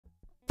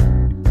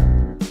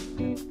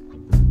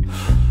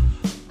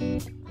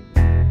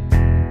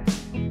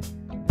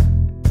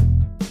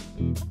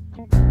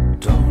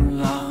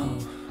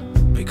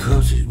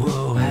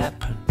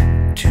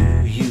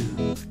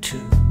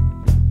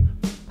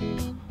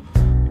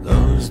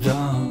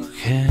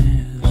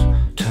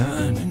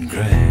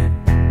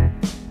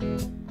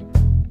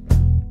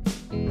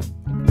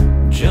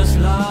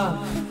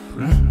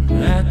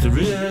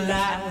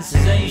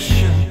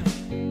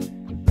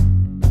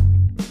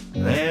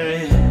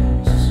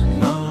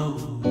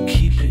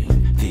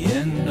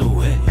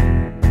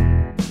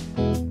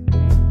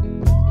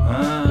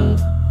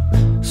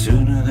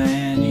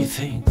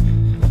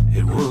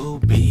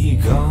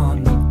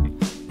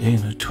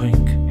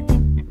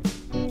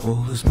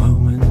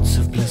moments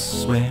of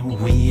bliss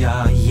when we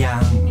are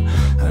young.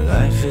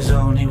 Life is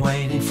only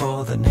waiting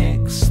for the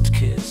next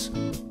kiss.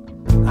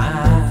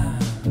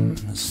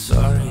 I'm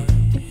sorry,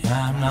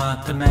 I'm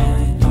not the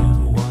man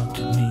you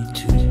wanted me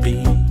to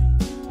be,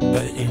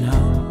 but you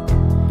know,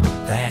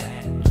 that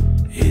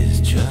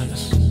is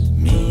just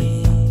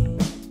me.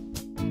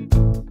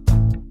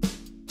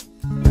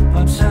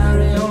 I'm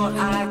sorry, all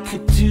I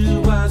could do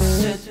was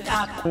sit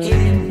up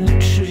in the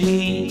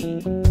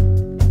tree.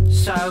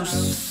 So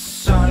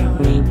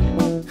sorry,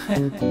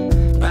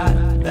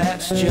 but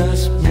that's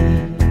just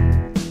me.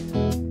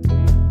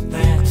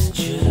 That's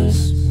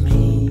just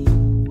me.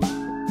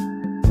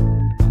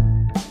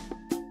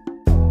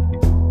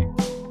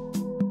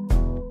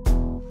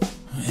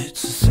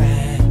 It's a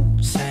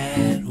sad,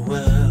 sad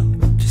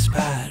world,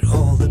 despite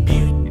all the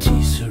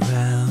beauty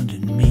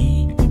surrounding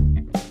me.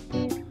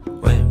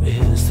 Where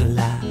is the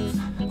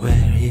love?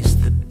 Where is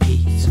the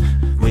peace?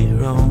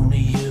 We're only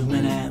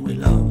human and we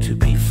long to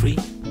be free.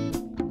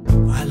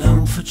 I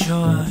long for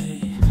joy,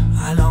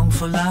 I long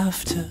for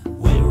laughter.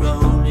 We're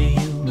only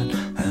human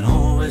and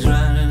always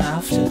running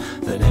after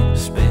the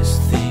next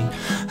best thing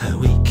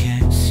we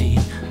can't see.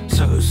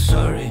 So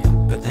sorry,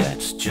 but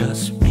that's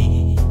just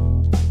me.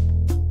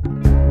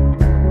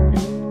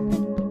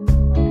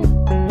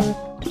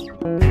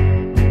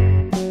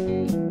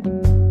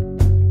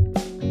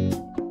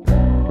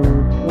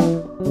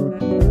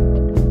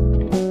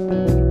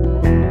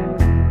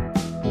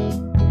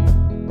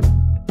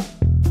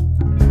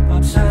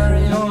 I'm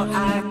sorry, all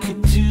I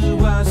could do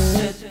was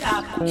sit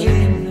up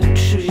in the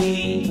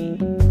tree.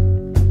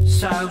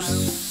 So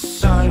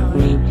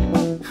sorry,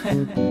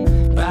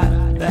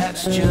 but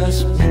that's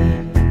just me.